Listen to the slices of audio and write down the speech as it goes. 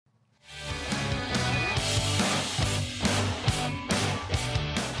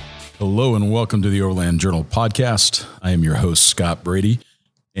Hello and welcome to the Overland Journal podcast. I am your host, Scott Brady,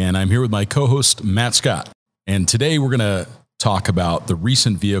 and I'm here with my co-host, Matt Scott. And today we're going to talk about the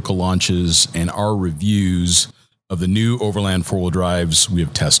recent vehicle launches and our reviews of the new Overland four-wheel drives we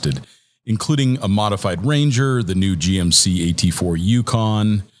have tested, including a modified Ranger, the new GMC AT4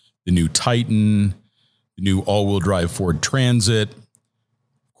 Yukon, the new Titan, the new all-wheel drive Ford Transit,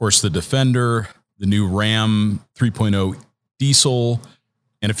 of course, the Defender, the new Ram 3.0 diesel,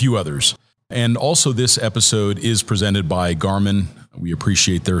 and a few others. And also this episode is presented by Garmin. We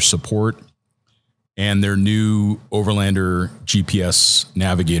appreciate their support and their new Overlander GPS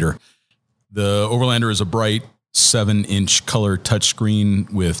navigator. The Overlander is a bright 7-inch color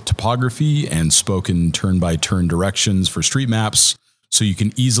touchscreen with topography and spoken turn-by-turn directions for street maps, so you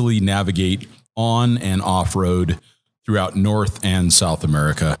can easily navigate on and off-road throughout North and South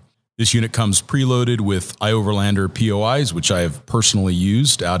America. This unit comes preloaded with iOverlander POIs, which I have personally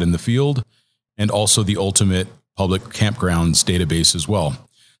used out in the field, and also the ultimate public campgrounds database as well.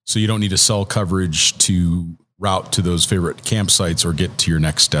 So you don't need to sell coverage to route to those favorite campsites or get to your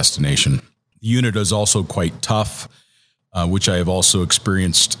next destination. The unit is also quite tough, which I have also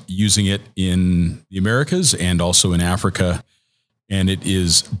experienced using it in the Americas and also in Africa. And it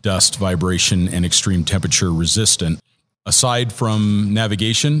is dust, vibration, and extreme temperature resistant. Aside from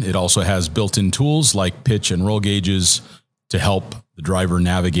navigation, it also has built-in tools like pitch and roll gauges to help the driver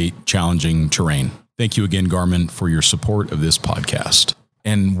navigate challenging terrain. Thank you again, Garmin, for your support of this podcast.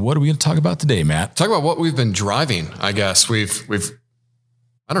 And what are we going to talk about today, Matt? Talk about what we've been driving. I guess we've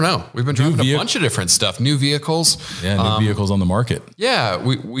I don't know. We've been driving a bunch of different stuff, new vehicles. Yeah, new vehicles on the market. Yeah,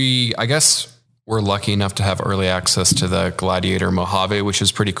 I guess we're lucky enough to have early access to the Gladiator Mojave, which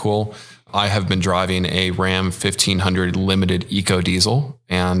is pretty cool. I have been driving a Ram 1500 limited eco diesel,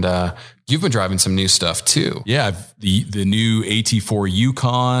 and you've been driving some new stuff too. Yeah, the new AT4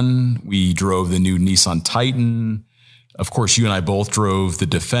 Yukon. We drove the new Nissan Titan. Of course, you and I both drove the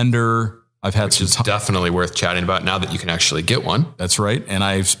Defender. I've had Which is definitely worth chatting about now that you can actually get one. That's right. And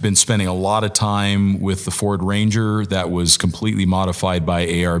I've been spending a lot of time with the Ford Ranger that was completely modified by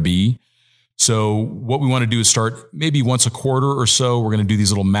ARB. So what we want to do is start maybe once a quarter or so. We're going to do these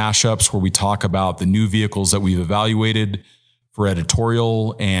little mashups where we talk about the new vehicles that we've evaluated for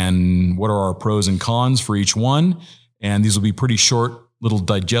editorial and what are our pros and cons for each one. And these will be pretty short, little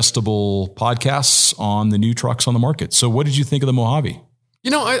digestible podcasts on the new trucks on the market. So what did you think of the Mojave?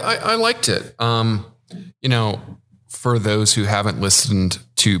 You know, I liked it. For those who haven't listened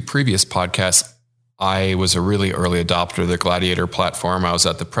to previous podcasts, I was a really early adopter of the Gladiator platform. I was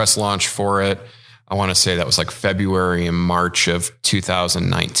at the press launch for it. I want to say that was like February and March of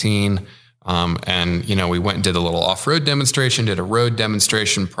 2019. We went and did a little off-road demonstration, did a road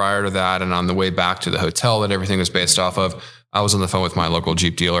demonstration prior to that. And on the way back to the hotel that everything was based off of, I was on the phone with my local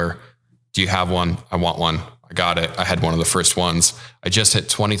Jeep dealer. Do you have one? I want one. I got it. I had one of the first ones. I just hit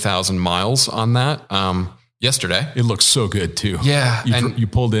 20,000 miles on that. Yesterday. It looks so good too. Yeah. You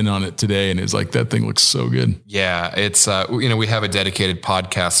pulled in on it today and it's like, that thing looks so good. Yeah. It's, we have a dedicated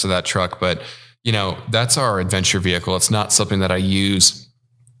podcast to that truck, but that's our adventure vehicle. It's not something that I use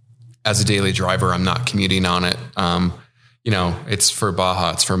as a daily driver. I'm not commuting on it. It's for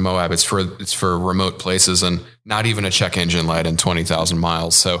Baja, it's for Moab, it's for remote places and not even a check engine light in 20,000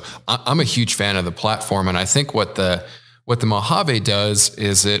 miles. So I'm a huge fan of the platform. And I think what the Mojave does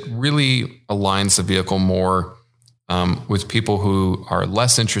is it really aligns the vehicle more with people who are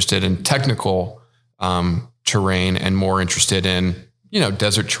less interested in technical terrain and more interested in,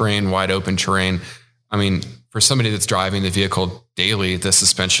 desert terrain, wide open terrain. I mean, for somebody that's driving the vehicle daily, the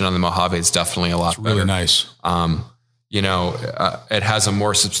suspension on the Mojave is definitely a lot better. Really nice. It has a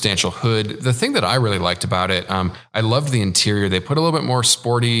more substantial hood. The thing that I really liked about it, I loved the interior. They put a little bit more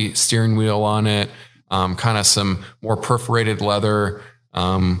sporty steering wheel on it. Kind of some more perforated leather.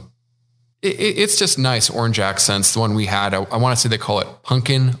 It's just nice orange accents. The one we had, I want to say they call it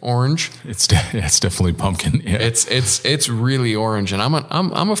pumpkin orange. It's definitely pumpkin. Yeah. It's really orange, and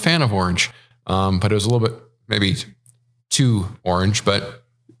I'm a fan of orange. But it was a little bit maybe too orange. But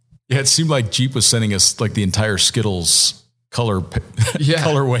yeah, it seemed like Jeep was sending us like the entire Skittles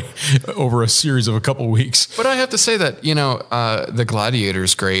colorway over a series of a couple of weeks. But I have to say that the Gladiator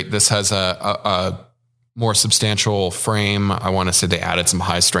is great. This has a more substantial frame. I want to say they added some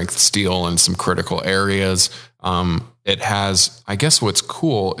high strength steel in some critical areas. It has, I guess what's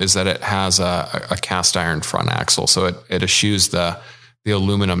cool is that it has a cast iron front axle. So it eschews the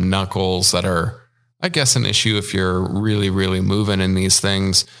aluminum knuckles that are, I guess, an issue if you're really, really moving in these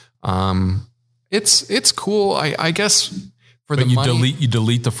things. It's cool. I guess for the money, you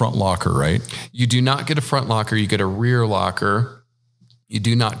delete the front locker, right? You do not get a front locker. You get a rear locker. you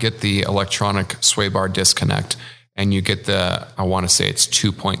do not get the electronic sway bar disconnect, and you get I want to say it's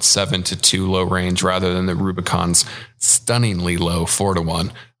 2.7 to 2 low range rather than the Rubicon's stunningly low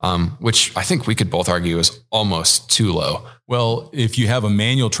 4-to-1, which I think we could both argue is almost too low. Well, if you have a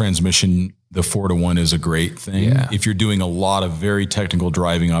manual transmission, the 4-to-1 is a great thing. Yeah. If you're doing a lot of very technical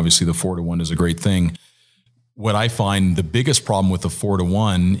driving, obviously the 4-to-1 is a great thing. What I find the biggest problem with the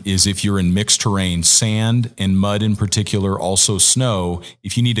 4-to-1 is if you're in mixed terrain, sand and mud in particular, also snow,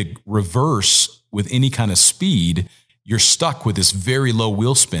 if you need to reverse with any kind of speed, you're stuck with this very low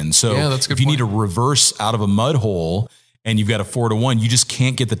wheel spin. So if you need to reverse out of a mud hole and you've got a 4-to-1, you just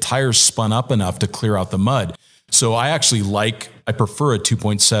can't get the tires spun up enough to clear out the mud. So I prefer a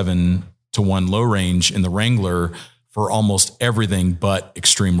 2.7 to 1 low range in the Wrangler for almost everything but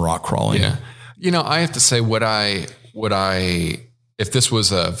extreme rock crawling. Yeah. I have to say if this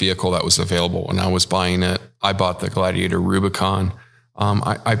was a vehicle that was available when I was buying it, I bought the Gladiator Rubicon.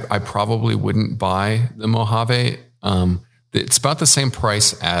 I probably wouldn't buy the Mojave. It's about the same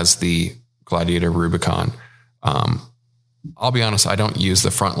price as the Gladiator Rubicon. I'll be honest, I don't use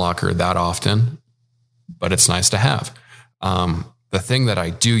the front locker that often, but it's nice to have. The thing that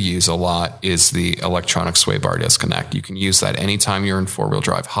I do use a lot is the electronic sway bar disconnect. You can use that anytime you're in 4-wheel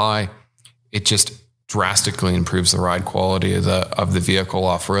drive high. It just drastically improves the ride quality of the vehicle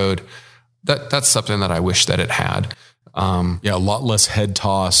off-road. That's something that I wish that it had. A lot less head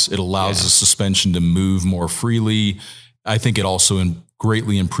toss. It allows the suspension to move more freely. I think it also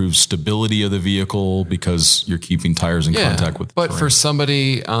greatly improves stability of the vehicle because you're keeping tires in contact with the terrain. For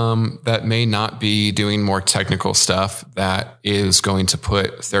somebody that may not be doing more technical stuff, that is going to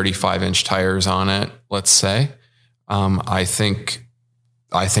put 35-inch tires on it, let's say, I think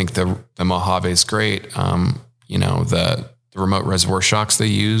the Mojave is great. The remote reservoir shocks they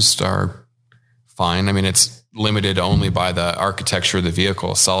used are fine. I mean, it's limited only by the architecture of the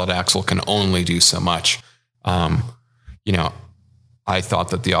vehicle. A solid axle can only do so much. I thought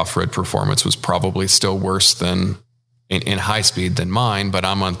that the off-road performance was probably still worse than in high speed than mine, but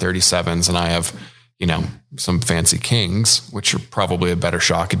I'm on 37s and I have, some fancy Kings, which are probably a better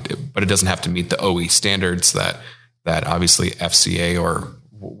shock, but it doesn't have to meet the OE standards that obviously FCA, or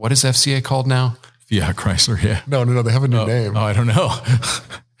what is FCA called now? Yeah, Chrysler. Yeah. No, they have a new name. Oh, I don't know.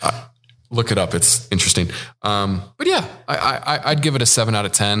 Look it up. It's interesting. But yeah, I'd give it a 7 out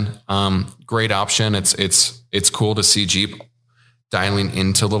of 10. Great option. It's cool to see Jeep dialing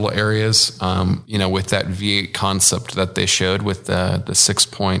into little areas, with that V8 concept that they showed with the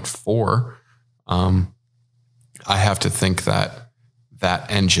 6.4. I have to think that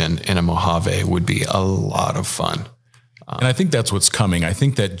engine in a Mojave would be a lot of fun. And I think that's what's coming. I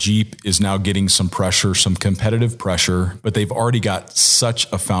think that Jeep is now getting some pressure, some competitive pressure, but they've already got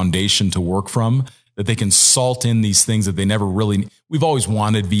such a foundation to work from that they can salt in these things that they never really, we've always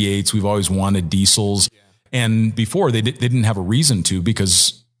wanted V8s. We've always wanted diesels. Yeah. And before they didn't have a reason to,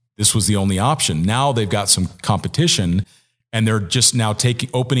 because this was the only option. Now they've got some competition and they're just now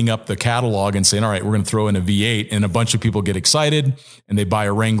opening up the catalog and saying, all right, we're going to throw in a V8, and a bunch of people get excited and they buy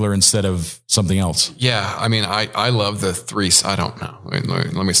a Wrangler instead of something else. Yeah. I mean, I love the I don't know.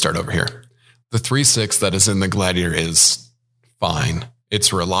 Let me start over here. The 3.6 that is in the Gladiator is fine.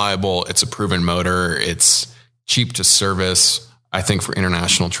 It's reliable. It's a proven motor. It's cheap to service. I think for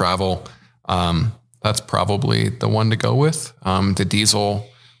international travel, that's probably the one to go with. The diesel,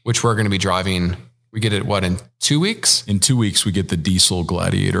 which we're going to be driving, we get it, in 2 weeks? In 2 weeks, we get the diesel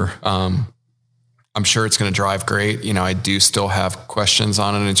Gladiator. I'm sure it's going to drive great. I do still have questions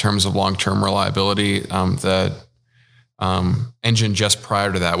on it in terms of long-term reliability. The engine just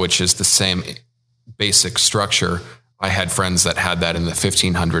prior to that, which is the same basic structure, I had friends that had that in the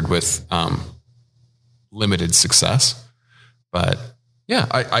 1500 with limited success. But yeah,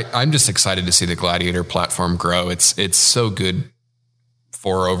 I'm just excited to see the Gladiator platform grow. It's so good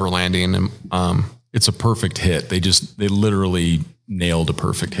for overlanding. And it's a perfect hit. They literally nailed a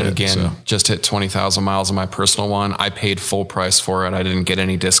perfect hit. Again, just hit 20,000 miles on my personal one. I paid full price for it. I didn't get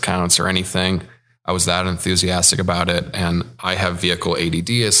any discounts or anything. I was that enthusiastic about it. And I have vehicle ADD,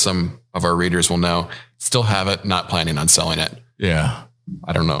 as some of our readers will know. Still have it, not planning on selling it. Yeah.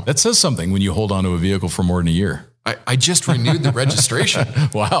 I don't know. That says something when you hold on to a vehicle for more than a year. I just renewed the registration.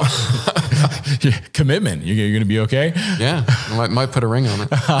 Wow. Commitment. You're going to be okay? Yeah. I might put a ring on it.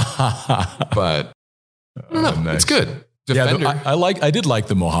 But I don't know. Nice. It's good. Defender. Yeah, I did like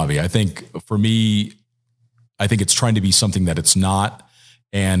the Mojave. I think for me, it's trying to be something that it's not.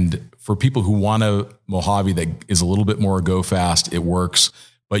 And for people who want a Mojave that is a little bit more go fast, it works.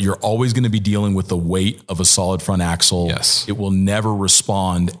 But you're always going to be dealing with the weight of a solid front axle. Yes. It will never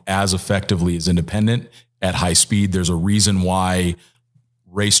respond as effectively as independent at high speed. There's a reason why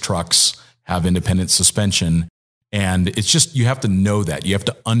race trucks have independent suspension. And it's just, you have to know that. You have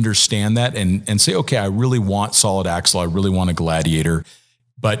to understand that and say, okay, I really want solid axle. I really want a Gladiator.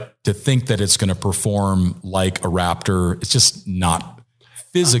 But to think that it's going to perform like a Raptor, it's just not.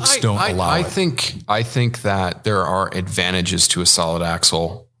 Physics don't allow it. I think that there are advantages to a solid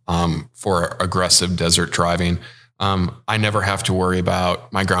axle for aggressive desert driving. I never have to worry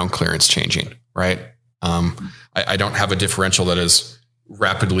about my ground clearance changing, right? I don't have a differential that is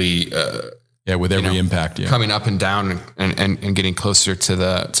rapidly with every impact, coming up and down and getting closer to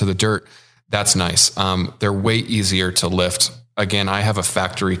the dirt. That's nice. They're way easier to lift. Again, I have a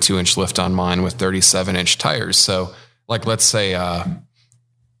factory 2-inch lift on mine with 37-inch tires. So like, let's say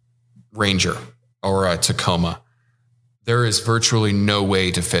Ranger or a Tacoma, there is virtually no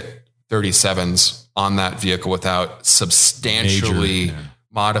way to fit 37s on that vehicle without substantially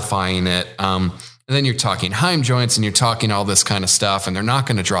modifying it. And then you're talking Heim joints and you're talking all this kind of stuff, and they're not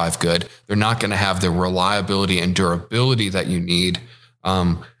going to drive good. They're not going to have the reliability and durability that you need.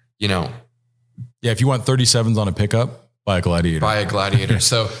 If you want 37s on a pickup, buy a Gladiator.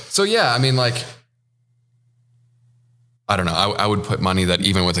 So yeah, I mean, like, I don't know. I would put money that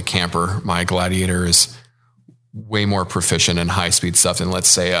even with a camper, my Gladiator is way more proficient in high speed stuff than, let's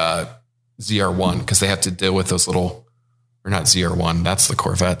say, ZR1, because they have to deal with those little, or not ZR1, that's the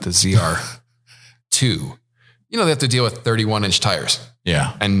Corvette, the ZR2. They have to deal with 31-inch tires.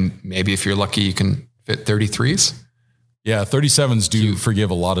 Yeah. And maybe if you're lucky, you can fit 33s. Yeah, 37s do forgive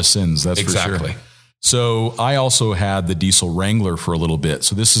a lot of sins. That's exactly. For sure. So I also had the diesel Wrangler for a little bit.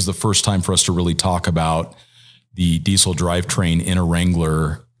 So this is the first time for us to really talk about the diesel drivetrain in a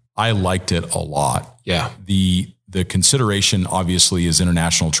Wrangler. I liked it a lot. Yeah. The consideration obviously is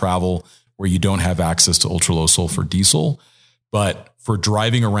international travel where you don't have access to ultra low sulfur diesel, but for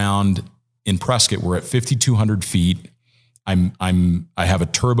driving around in Prescott, we're at 5,200 feet. I have a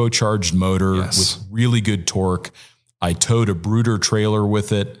turbocharged motor with really good torque. I towed a Brooder trailer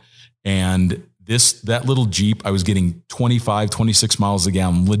with it, and that little Jeep, I was getting 25, 26 miles a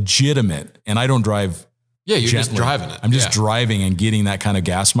gallon, legitimate. And I don't drive. Yeah, you're gently. just driving it. I'm just driving and getting that kind of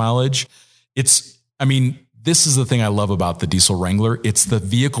gas mileage. This is the thing I love about the diesel Wrangler. It's the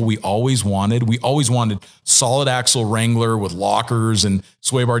vehicle we always wanted. We always wanted solid axle Wrangler with lockers and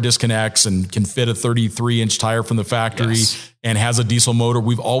sway bar disconnects and can fit a 33-inch tire from the factory and has a diesel motor.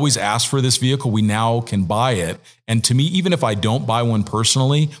 We've always asked for this vehicle. We now can buy it. And to me, even if I don't buy one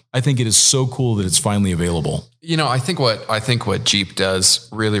personally, I think it is so cool that it's finally available. I think what Jeep does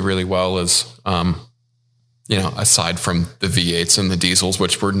really, really well is, aside from the V8s and the diesels,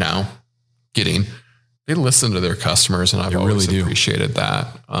 which we're now getting, they listen to their customers, and I've always appreciated that.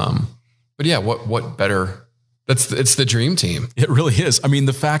 But yeah, what better? It's the dream team. It really is. I mean,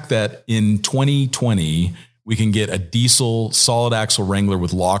 the fact that in 2020 we can get a diesel solid axle Wrangler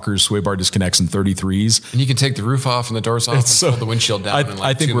with lockers, sway bar disconnects, and 33s, and you can take the roof off and the doors off and pull the windshield down.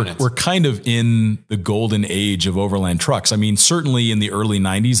 I think we're kind of in the golden age of overland trucks. I mean, certainly in the early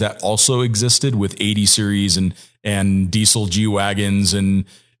 90s that also existed with 80 series and diesel G wagons and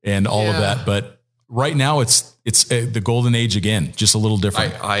all of that, but right now it's the golden age again, just a little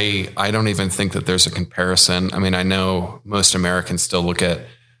different. I don't even think that there's a comparison. I mean, I know most Americans still look at,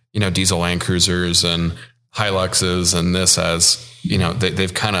 diesel Land Cruisers and Hiluxes and this as,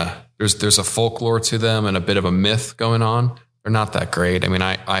 they've kind of, there's a folklore to them and a bit of a myth going on. They're not that great. I mean,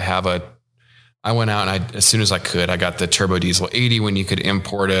 I went out and as soon as I could, I got the turbo diesel 80 when you could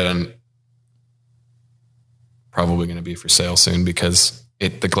import it, and probably going to be for sale soon because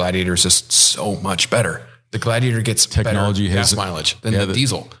the Gladiator is just so much better. The Gladiator gets technology better gas mileage than the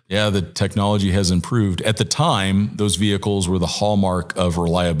diesel. Yeah, the technology has improved. At the time, those vehicles were the hallmark of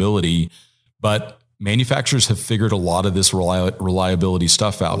reliability, but manufacturers have figured a lot of this reliability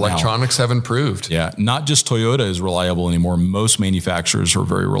stuff out. Electronics have improved. Yeah, not just Toyota is reliable anymore. Most manufacturers are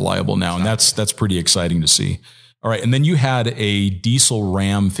very reliable now, and that's pretty exciting to see. All right, and then you had a diesel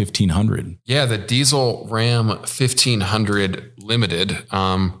Ram 1500. Yeah, the diesel Ram 1500 Limited,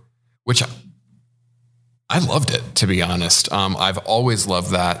 which I loved it, to be honest. I've always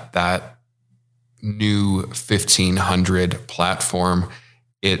loved that new 1500 platform.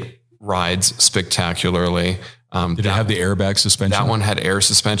 It rides spectacularly. Did it have the airbag suspension? That one had air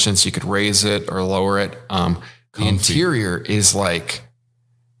suspension, so you could raise it or lower it. The interior is like,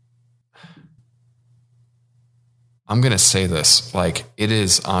 I'm going to say this, like it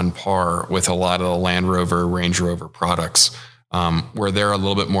is on par with a lot of the Land Rover, Range Rover products, where they're a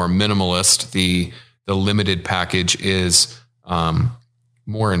little bit more minimalist. The Limited package is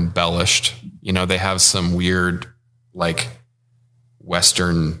more embellished. They have some weird, like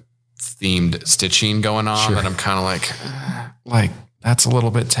Western themed stitching going on. Sure. And I'm kind of like, that's a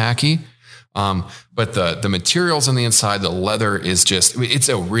little bit tacky. But the materials on the inside, the leather is just, it's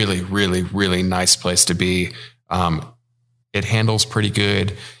a really, really, really nice place to be. It handles pretty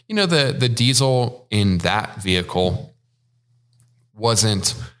good. You know, the diesel in that vehicle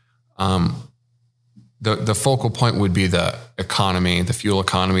wasn't, the focal point would be the economy, the fuel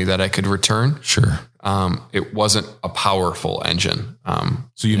economy that I could return. Sure. It wasn't a powerful engine.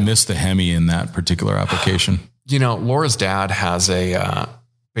 So you missed the Hemi in that particular application? You know, Laura's dad has a,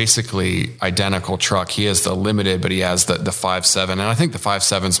 basically identical truck. He has the Limited, but he has the 5.7. And I think the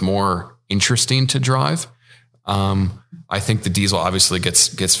 5.7's more interesting to drive. I think the diesel obviously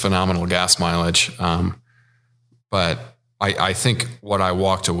gets phenomenal gas mileage. But I think what I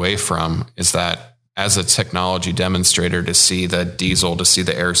walked away from is that as a technology demonstrator, to see the diesel, to see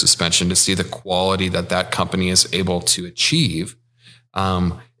the air suspension, to see the quality that company is able to achieve,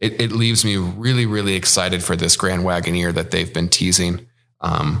 it leaves me really, really excited for this Grand Wagoneer that they've been teasing.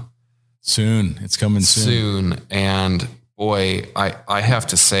 Soon. It's coming soon. And boy, I have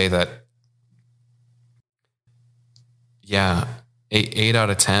to say that, yeah, 8 out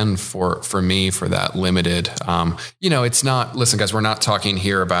of 10 for me for that Limited. You know, it's not, listen guys, we're not talking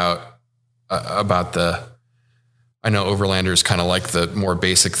here about the, I know Overlanders kind of like the more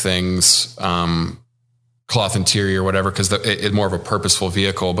basic things, cloth interior, whatever, because it's more of a purposeful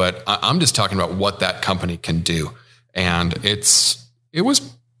vehicle, but I'm just talking about what that company can do. And it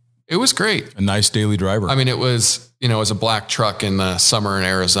was great. A nice daily driver. I mean, it was, you know, it was a black truck in the summer in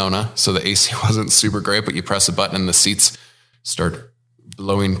Arizona. So the AC wasn't super great, but you press a button and the seats start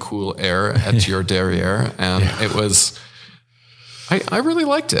blowing cool air at your derriere. And it was, I really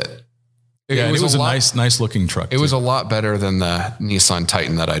liked it. It was a nice looking truck. It was a lot better than the Nissan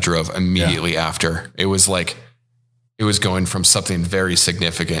Titan that I drove immediately after. It was like, it was going from something very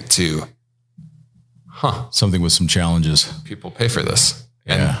significant to, something with some challenges. People pay for this.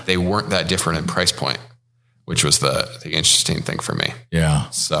 And they weren't that different in price point, which was the interesting thing for me. Yeah.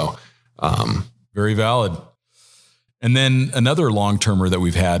 So, very valid. And then another long-termer that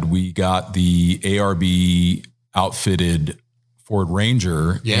we've had, we got the ARB outfitted Ford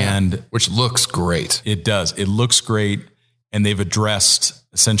Ranger, and which looks great. It does. It looks great. And they've addressed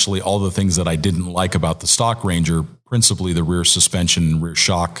essentially all the things that I didn't like about the stock Ranger, principally the rear suspension, rear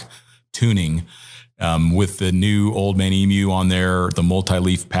shock tuning, with the new Old Man Emu on there, the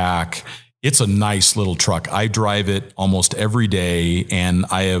multi-leaf pack. It's a nice little truck. I drive it almost every day, and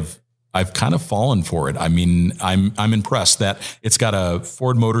I've kind of fallen for it. I mean, I'm impressed that it's got a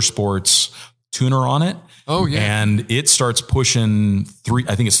Ford Motorsports tuner on it. Oh yeah. And it starts pushing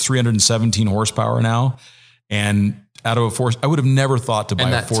I think it's 317 horsepower now. And out of I would have never thought to buy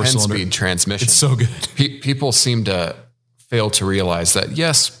a 4-cylinder 10-speed transmission. It's so good. People seem to fail to realize that,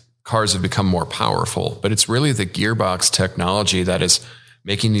 yes, cars have become more powerful, but it's really the gearbox technology that is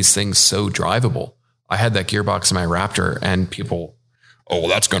making these things so drivable. I had that gearbox in my Raptor and people, oh, well,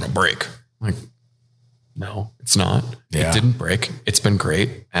 that's going to break. I'm like, no, it's not. Yeah. It didn't break. It's been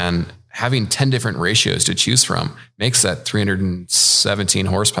great. And having 10 different ratios to choose from makes that 317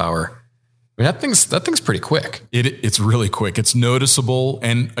 horsepower. I mean, that thing's pretty quick. It's really quick. It's noticeable.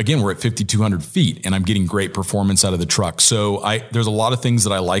 And again, we're at 5,200 feet and I'm getting great performance out of the truck. So there's a lot of things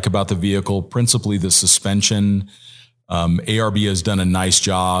that I like about the vehicle, principally the suspension. ARB has done a nice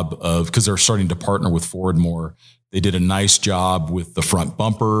job because they're starting to partner with Ford more. They did a nice job with the front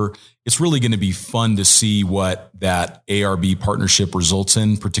bumper. It's really going to be fun to see what that ARB partnership results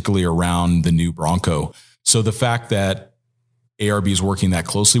in, particularly around the new Bronco. So the fact that ARB is working that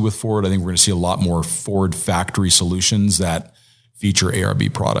closely with Ford, I think we're going to see a lot more Ford factory solutions that feature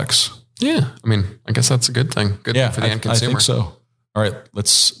ARB products. Yeah. I mean, I guess that's a good thing. Good thing for the end consumer. I think so. All right,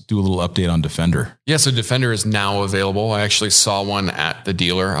 let's do a little update on Defender. Yeah. So Defender is now available. I actually saw one at the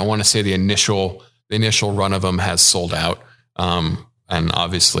dealer. I want to say the initial run of them has sold out. And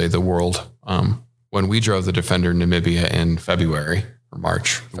obviously the world, when we drove the Defender Namibia in February or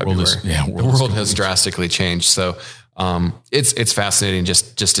March, the world has drastically changed. So, it's fascinating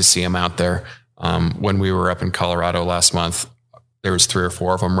just to see them out there. When we were up in Colorado last month, there was 3 or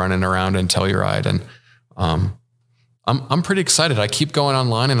 4 of them running around in Telluride, and, I'm pretty excited. I keep going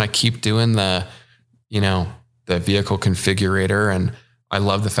online and I keep doing the vehicle configurator, and I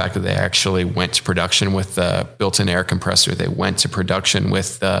love the fact that they actually went to production with the built-in air compressor. They went to production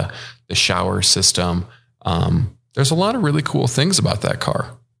with the shower system. There's a lot of really cool things about that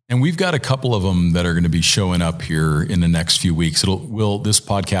car. And we've got a couple of them that are going to be showing up here in the next few weeks. This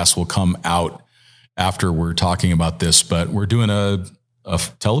podcast will come out after we're talking about this, but we're doing a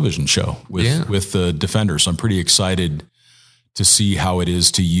television show with the Defender. So I'm pretty excited to see how it is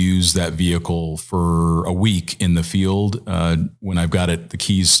to use that vehicle for a week in the field when I've got the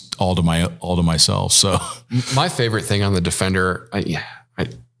keys all to myself. So my favorite thing on the Defender,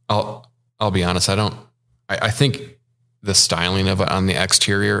 I'll be honest. I think the styling of it on the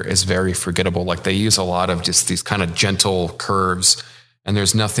exterior is very forgettable. Like they use a lot of just these kind of gentle curves, and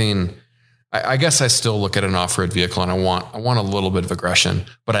there's nothing. I guess I still look at an off-road vehicle and I want a little bit of aggression,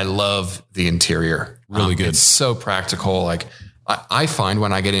 but I love the interior. Really good. It's so practical. Like I find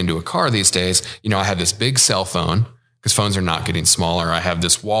when I get into a car these days, I have this big cell phone because phones are not getting smaller. I have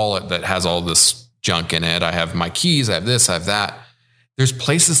this wallet that has all this junk in it. I have my keys. I have this, I have that. There's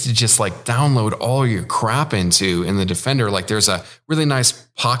places to just like download all your crap into in the Defender. Like there's a really nice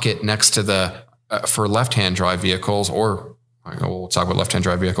pocket next to the, for left-hand drive vehicles, or we'll talk about left-hand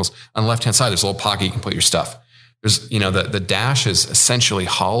drive vehicles. On the left-hand side, there's a little pocket you can put your stuff. There's, the dash is essentially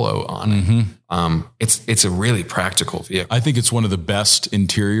hollow on it. It's a really practical vehicle. I think it's one of the best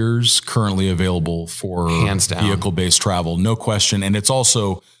interiors currently available for hands down vehicle-based travel. No question. And it's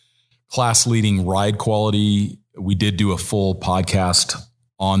also class-leading ride quality. We did do a full podcast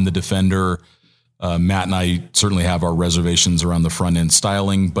on the Defender. Matt and I certainly have our reservations around the front end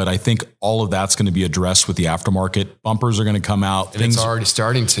styling, but I think all of that's going to be addressed with the aftermarket. Bumpers are going to come out. And it's already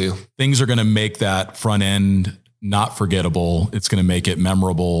starting to. Things are going to make that front end not forgettable. It's going to make it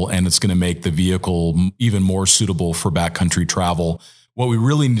memorable, and it's going to make the vehicle even more suitable for backcountry travel. What we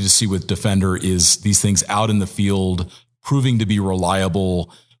really need to see with Defender is these things out in the field, proving to be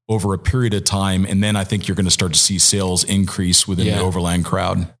reliable over a period of time. And then I think you're going to start to see sales increase within the overland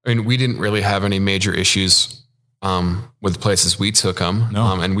crowd. I mean, we didn't really have any major issues with the places we took them.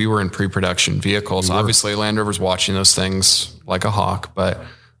 No. And we were in pre-production vehicles. Obviously Land Rover's watching those things like a hawk, but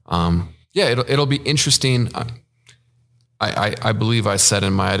it'll be interesting. I believe I said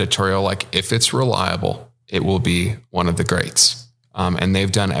in my editorial, like if it's reliable, it will be one of the greats. And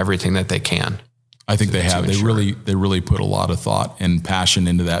they've done everything that they can. I think they have. They really put a lot of thought and passion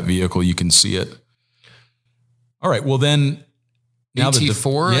into that vehicle. You can see it. All right. Well, then now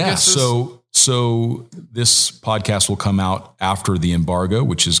AT4, I guess. So this podcast will come out after the embargo,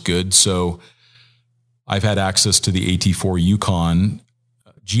 which is good. So I've had access to the AT4 Yukon.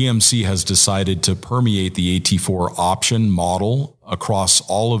 GMC has decided to permeate the AT4 option model across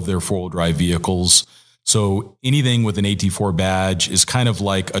all of their four-wheel drive vehicles. So anything with an AT4 badge is kind of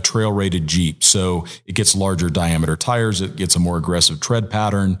like a trail-rated Jeep. So it gets larger diameter tires. It gets a more aggressive tread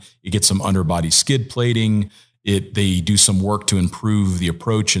pattern. It gets some underbody skid plating. They do some work to improve the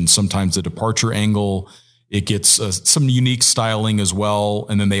approach and sometimes the departure angle. It gets some unique styling as well.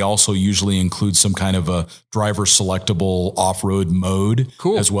 And then they also usually include some kind of a driver selectable off-road mode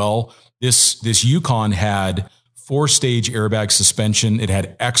as well. This Yukon had 4-stage airbag suspension. It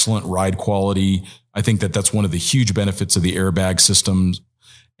had excellent ride quality. I think that's one of the huge benefits of the airbag systems.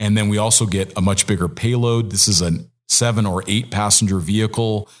 And then we also get a much bigger payload. This is a 7 or 8 passenger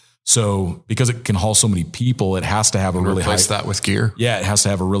vehicle. So because it can haul so many people, it has to have a really high. Replace that with gear. Yeah, it has to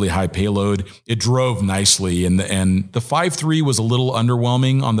have a really high payload. It drove nicely, and the 5.3 was a little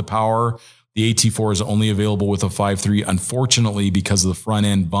underwhelming on the power. The AT4 is only available with a 5.3. Unfortunately, because of the front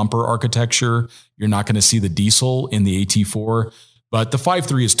end bumper architecture, you're not going to see the diesel in the AT4. But the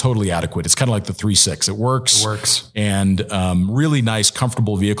 5.3 is totally adequate. It's kind of like the 3.6. It works. And really nice,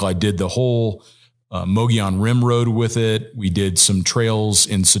 comfortable vehicle. I did the whole Mogollon Rim Road with it. We did some trails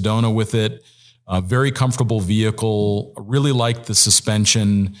in Sedona with it. Very comfortable vehicle. I really liked the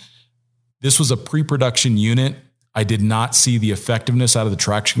suspension. This was a pre-production unit. I did not see the effectiveness out of the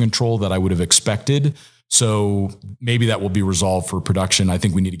traction control that I would have expected. So maybe that will be resolved for production. I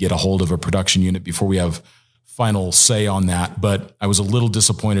think we need to get a hold of a production unit before we have final say on that. But I was a little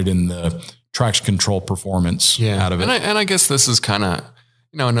disappointed in the traction control performance out of it. And I guess this is kind of,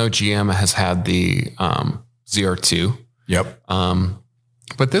 I know GM has had the ZR2. Yep.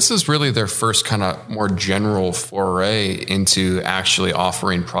 But this is really their first kind of more general foray into actually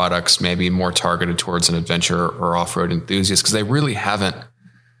offering products maybe more targeted towards an adventure or off-road enthusiast, because they really haven't.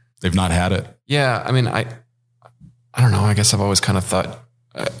 They've not had it. Yeah. I mean, I don't know. I guess I've always kind of thought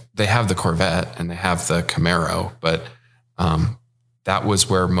they have the Corvette and they have the Camaro, but that was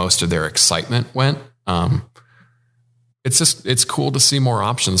where most of their excitement went. It's cool to see more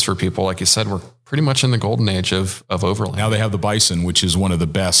options for people. Like you said, we're pretty much in the golden age of overland. Now they have the Bison, which is one of the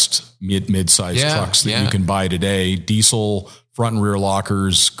best mid-size trucks that you can buy today. Diesel, front and rear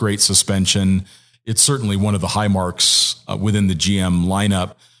lockers, great suspension. It's certainly one of the high marks within the GM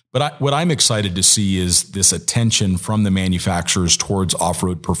lineup. But what I'm excited to see is this attention from the manufacturers towards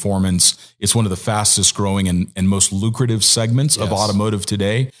off-road performance. It's one of the fastest growing and most lucrative segments of automotive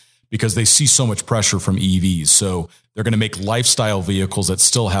today. because they see so much pressure from EVs. So they're going to make lifestyle vehicles that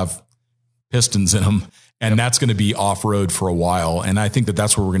still have pistons in them. And that's going to be off-road for a while. And I think that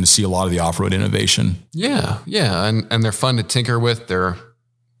that's where we're going to see a lot of the off-road innovation. Yeah. Yeah. And they're fun to tinker with. They're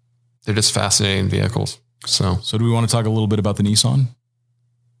just fascinating vehicles. So do we want to talk a little bit about the Nissan?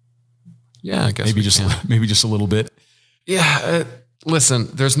 Yeah, I guess maybe just a little bit. Yeah. Listen,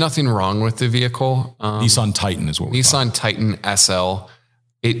 there's nothing wrong with the vehicle. Nissan Titan is what we're Nissan Titan SL.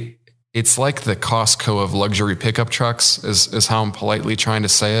 It's like the Costco of luxury pickup trucks is how I'm politely trying to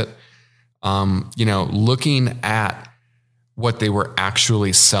say it. Looking at what they were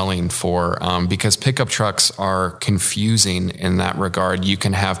actually selling for, because pickup trucks are confusing in that regard. You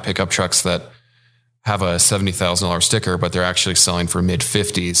can have pickup trucks that have a $70,000 sticker, but they're actually selling for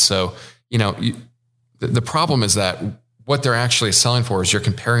mid-50s. So, the problem is that what they're actually selling for is you're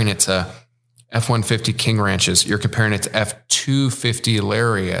comparing it to F-150 King Ranches. You're comparing it to F-250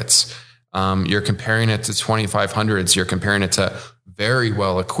 Lariats. You're comparing it to 2500s. You're comparing it to very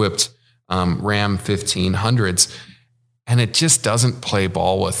well-equipped Ram 1500s. And it just doesn't play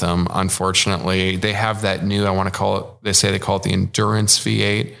ball with them, unfortunately. They have that new, they call it the Endurance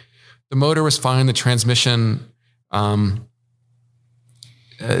V8. The motor was fine. The transmission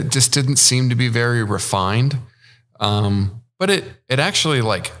just didn't seem to be very refined. But it actually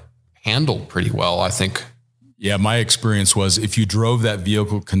handled pretty well, I think. Yeah, my experience was if you drove that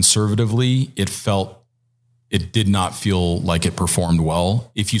vehicle conservatively, it did not feel like it performed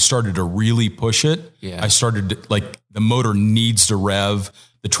well. If you started to really push it, the motor needs to rev,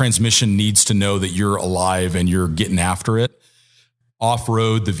 the transmission needs to know that you're alive and you're getting after it.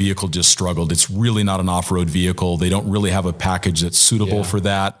 Off-road, the vehicle just struggled. It's really not an off-road vehicle. They don't really have a package that's suitable for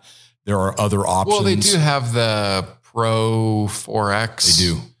that. There are other options. Well, they do have the Pro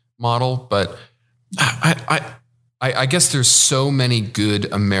 4X model, but I guess there's so many good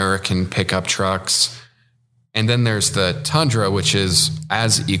American pickup trucks. And then there's the Tundra, which is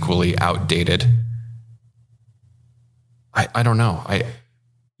as equally outdated. I don't know.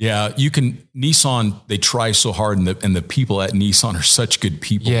 Nissan, they try so hard, and the people at Nissan are such good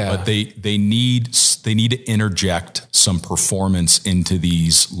people, but they need to interject some performance into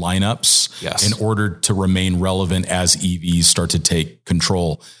these lineups in order to remain relevant as EVs start to take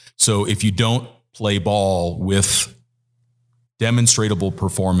control. So if you don't play ball with demonstrable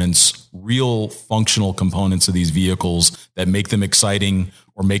performance, real functional components of these vehicles that make them exciting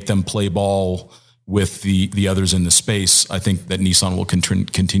or make them play ball with the others in the space, I think that Nissan will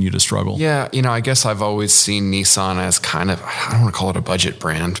continue to struggle. Yeah. I guess I've always seen Nissan as kind of, I don't want to call it a budget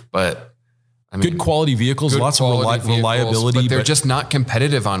brand, but good quality vehicles, lots of reliability, but they're just not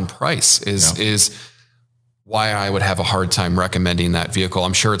competitive on price is why I would have a hard time recommending that vehicle.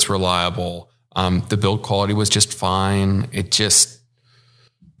 I'm sure it's reliable. The build quality was just fine. They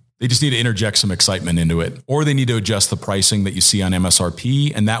just need to interject some excitement into it, or they need to adjust the pricing that you see on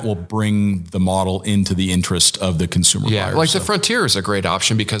MSRP, and that will bring the model into the interest of the consumer buyer. The Frontier is a great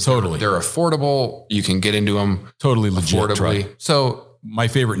option because they're affordable. You can get into them totally legit affordably. Truck. So my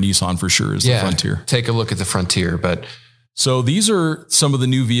favorite Nissan for sure is the Frontier. Take a look at the Frontier, So these are some of the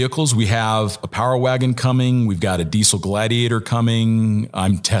new vehicles. We have a Power Wagon coming. We've got a diesel Gladiator coming.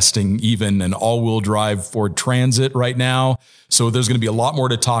 I'm testing even an all-wheel drive Ford Transit right now. So there's going to be a lot more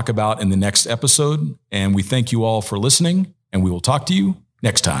to talk about in the next episode. And we thank you all for listening, and we will talk to you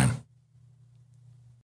next time.